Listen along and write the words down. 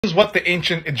This is what the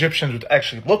ancient Egyptians would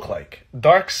actually look like.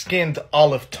 Dark-skinned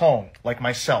olive tone, like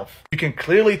myself. You can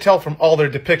clearly tell from all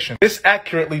their depictions. This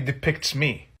accurately depicts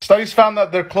me. Studies found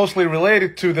that they're closely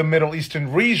related to the Middle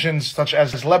Eastern regions such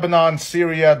as Lebanon,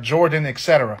 Syria, Jordan,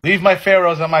 etc. Leave my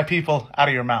pharaohs and my people out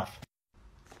of your mouth.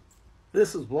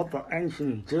 This is what the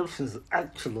ancient Egyptians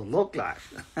actually look like.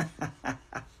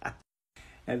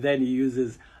 And then he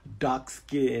uses dark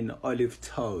skin, olive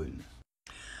tone.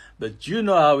 But you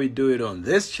know how we do it on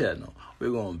this channel. We're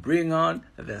going to bring on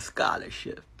the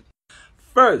scholarship.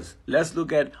 First, let's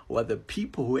look at what the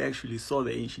people who actually saw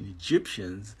the ancient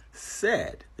Egyptians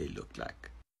said they looked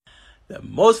like. The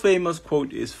most famous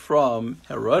quote is from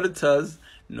Herodotus,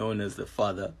 known as the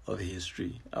father of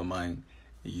history among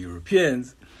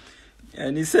Europeans.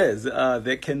 And he says,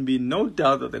 there can be no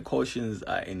doubt that the Caucasians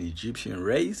are an Egyptian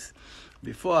race.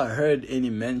 Before I heard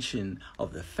any mention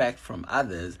of the fact from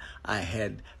others, I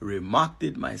had remarked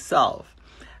it myself.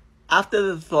 After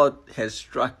the thought had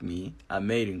struck me, I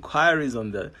made inquiries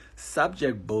on the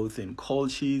subject both in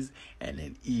Colchis and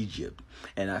in Egypt,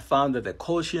 and I found that the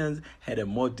Colchians had a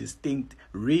more distinct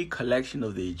recollection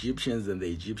of the Egyptians than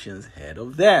the Egyptians had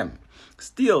of them.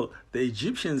 Still, the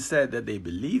Egyptians said that they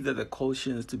believed that the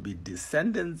Colchians to be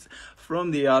descendants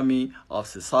from the army of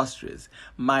Sesostris.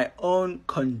 My own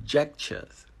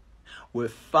conjectures were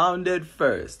founded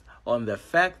first on the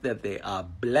fact that they are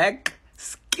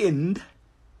black-skinned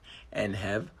and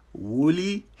have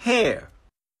woolly hair.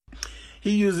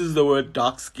 He uses the word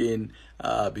dark skin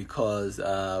because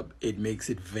it makes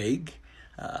it vague.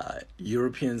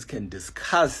 Europeans can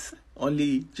discuss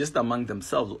only just among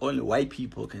themselves. Only white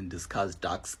people can discuss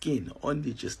dark skin,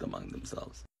 only just among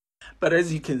themselves. But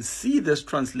as you can see, this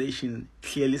translation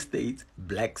clearly states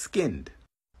black skinned.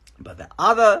 But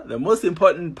the most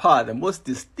important part, the most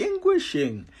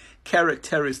distinguishing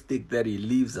characteristic that he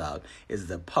leaves out is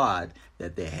the part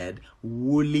that they had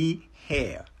woolly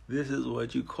hair. This is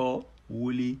what you call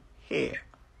woolly hair.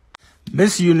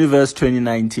 Miss Universe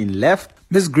 2019 left,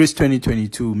 Miss Greece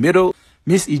 2022 middle,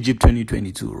 Miss Egypt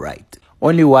 2022 right.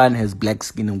 Only one has black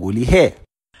skin and woolly hair.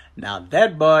 Now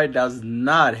that boy does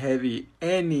not have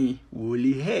any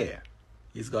woolly hair.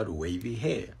 He's got wavy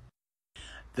hair.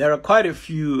 There are quite a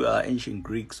few ancient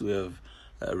Greeks who have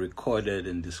recorded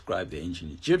and described the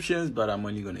ancient Egyptians, but I'm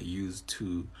only going to use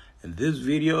two in this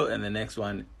video, and the next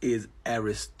one is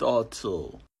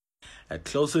Aristotle. A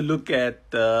closer look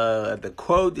at the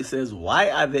quote, it says, "Why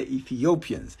are the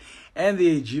Ethiopians and the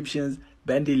Egyptians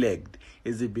bandy-legged?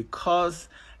 Is it because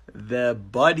the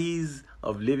bodies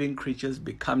of living creatures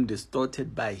become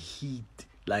distorted by heat,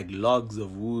 like logs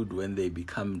of wood when they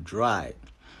become dry?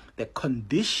 The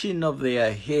condition of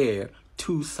their hair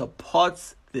too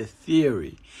supports the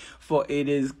theory, for it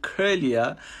is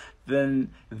curlier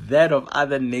than that of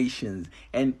other nations,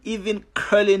 and even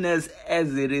curliness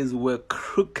as it is were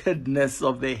crookedness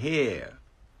of the hair."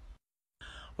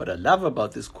 What I love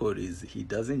about this quote is he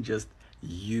doesn't just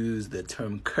use the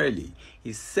term curly.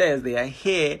 He says their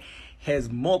hair has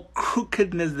more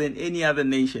crookedness than any other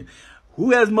nation.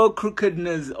 Who has more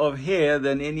crookedness of hair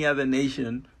than any other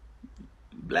nation?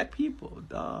 Black people,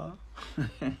 duh.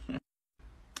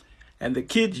 And the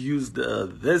kid used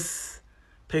this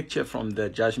picture from the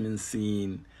judgment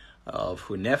scene of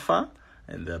Hunefa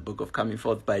in the book of Coming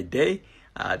Forth by Day,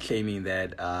 claiming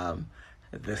that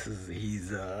this is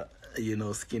his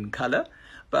skin color.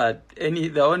 But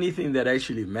the only thing that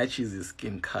actually matches his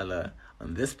skin color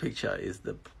on this picture is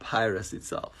the papyrus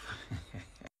itself.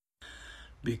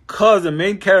 Because the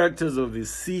main characters of this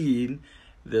scene,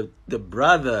 the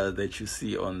brother that you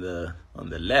see on the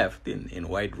left in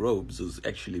white robes who's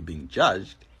actually being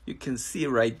judged, you can see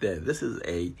right there, this is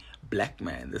a black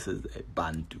man. This is a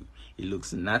baNTU. He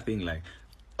looks nothing like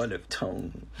olive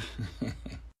tone.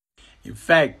 In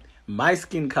fact, my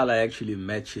skin color actually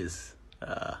matches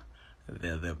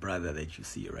the brother that you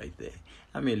see right there.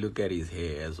 I mean, look at his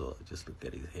hair as well. Just look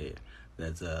at his hair.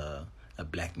 That's a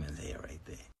black man's hair right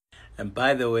there. And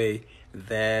by the way,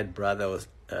 that brother was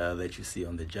that you see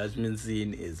on the judgment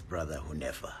scene is Brother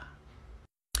Hunefa.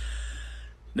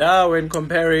 Now, when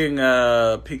comparing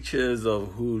pictures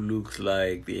of who looks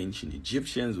like the ancient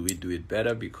Egyptians, we do it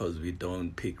better because we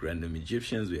don't pick random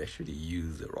Egyptians. We actually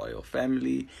use the royal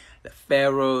family, the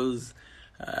pharaohs,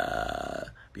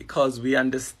 because we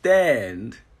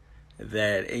understand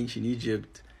that ancient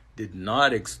Egypt did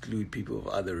not exclude people of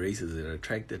other races. It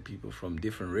attracted people from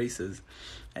different races.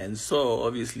 And so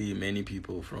obviously many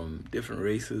people from different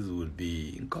races would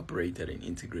be incorporated and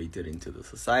integrated into the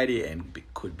society and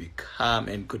could become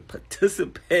and could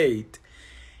participate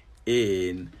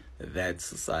in that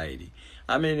society.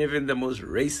 I mean, even the most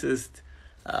racist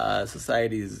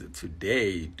societies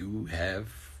today do have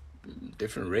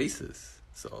different races.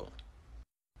 So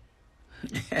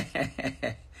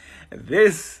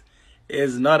this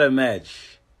is not a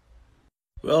match.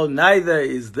 Well, neither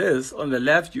is this. On the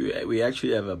left, we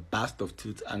actually have a bust of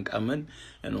Tutankhamun,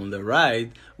 and on the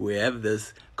right, we have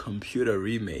this computer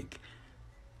remake.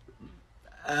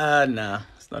 Nah,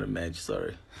 it's not a match,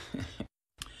 sorry.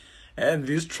 And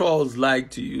these trolls like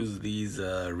to use these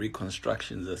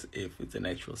reconstructions as if it's an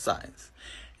actual science.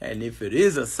 And if it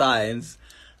is a science,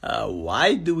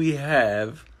 why do we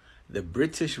have the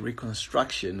British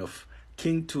reconstruction of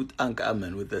King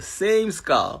Tutankhamun with the same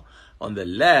skull on the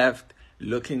left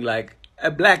looking like a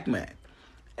black man?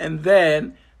 And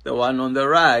then the one on the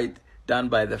right, done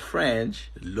by the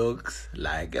French, looks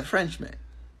like a Frenchman.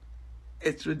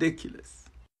 It's ridiculous.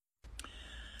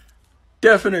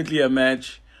 Definitely a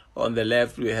match. On the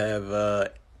left, we have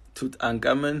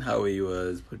Tutankhamun, how he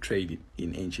was portrayed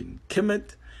in ancient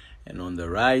Kemet. And on the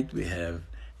right, we have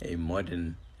a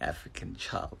modern African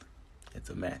child. It's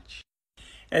a match.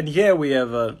 And here we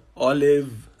have an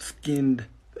olive-skinned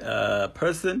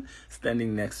person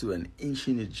standing next to an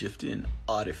ancient Egyptian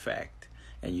artifact.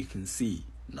 And you can see,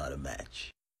 not a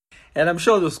match. And I'm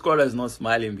sure the scholar is not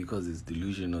smiling because it's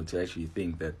delusional to actually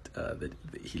think that, that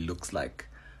he looks like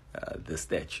the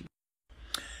statue.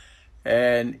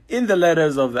 And in the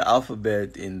letters of the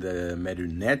alphabet in the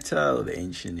Medunetta, or the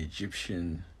ancient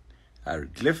Egyptian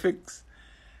hieroglyphics,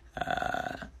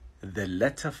 the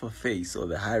letter for face, or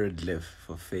the hieroglyph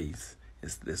for face,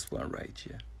 is this one right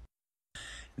here.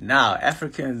 Now,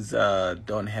 Africans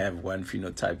don't have one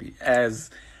phenotype.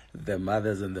 As the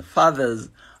mothers and the fathers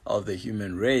of the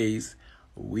human race,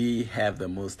 we have the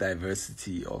most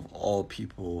diversity of all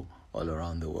people all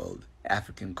around the world.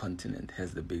 African continent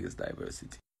has the biggest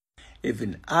diversity.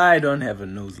 Even I don't have a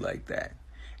nose like that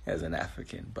as an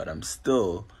African, but I'm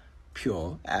still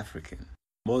pure African.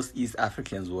 Most East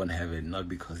Africans won't have it, not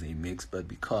because they mix, but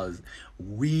because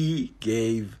we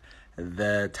gave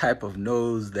the type of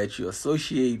nose that you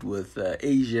associate with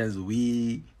Asians,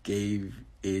 we gave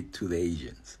it to the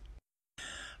Asians.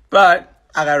 But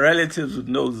I got relatives with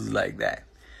noses like that.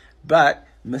 But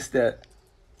Mr.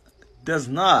 does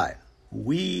not.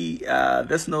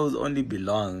 This nose only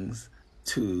belongs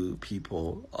to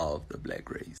people of the black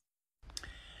race.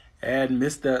 And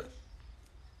Mr.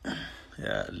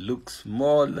 Looks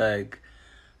more like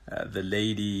the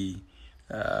lady,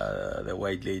 the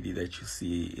white lady that you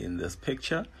see in this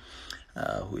picture,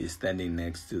 who is standing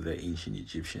next to the ancient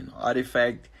Egyptian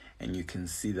artifact, and you can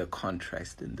see the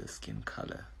contrast in the skin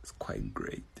color. It's quite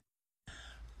great.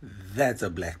 That's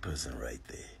a black person right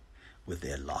there, with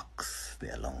their locks,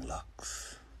 their long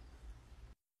locks.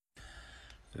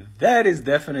 That is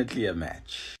definitely a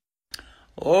match.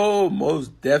 Oh,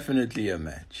 most definitely a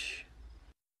match.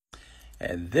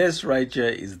 And this right here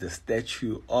is the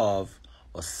statue of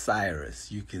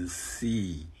Osiris. You can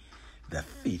see the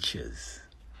features,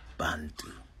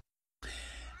 baNTU.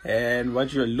 And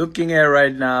what you're looking at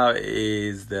right now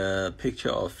is the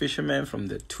picture of fishermen from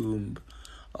the tomb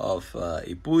of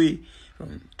Ipui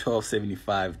from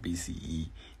 1275 BCE.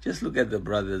 Just look at the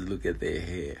brothers, look at their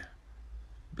hair.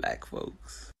 Black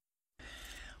folks.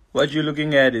 What you're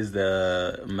looking at is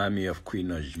the mummy of Queen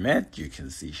Ojmet. You can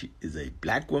see she is a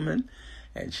black woman,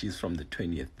 and she's from the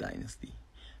 20th dynasty.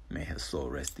 May her soul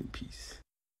rest in peace.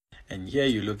 And here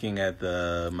you're looking at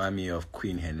the mummy of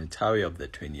Queen Henutawi of the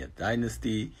 20th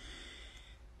dynasty.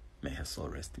 May her soul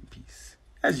rest in peace.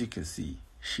 As you can see,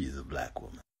 she's a black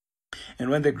woman. And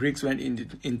when the Greeks went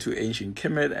into ancient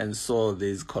Kemet and saw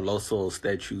these colossal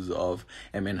statues of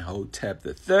Amenhotep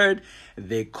III,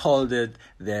 they called it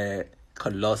the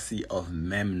Colossi of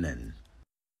Memnon.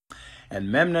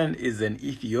 And Memnon is an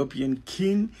Ethiopian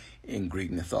king in Greek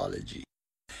mythology.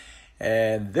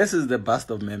 And this is the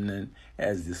bust of Memnon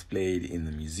as displayed in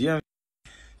the museum.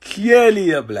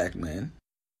 Clearly a black man.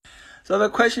 So the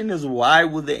question is, why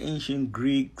would the ancient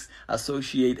Greeks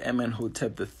associate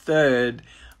Amenhotep III,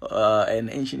 an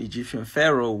ancient Egyptian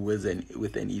pharaoh, with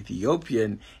an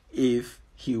Ethiopian if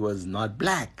he was not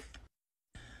black?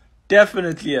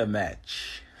 Definitely a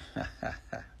match.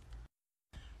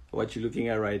 What you're looking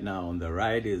at right now on the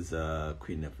right is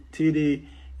Queen Nefertiti,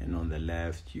 and on the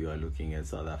left you are looking at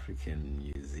South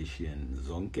African musician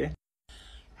Zonke.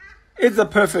 It's a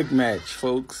perfect match,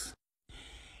 folks.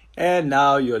 And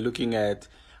now you're looking at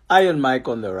Iron Mike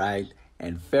on the right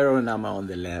and Pharaoh Nama on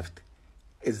the left.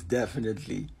 It's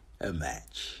definitely a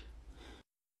match.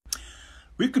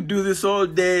 We could do this all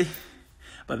day,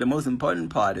 but the most important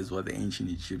part is what the ancient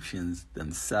Egyptians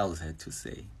themselves had to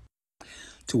say.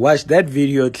 To watch that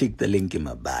video, click the link in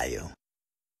my bio.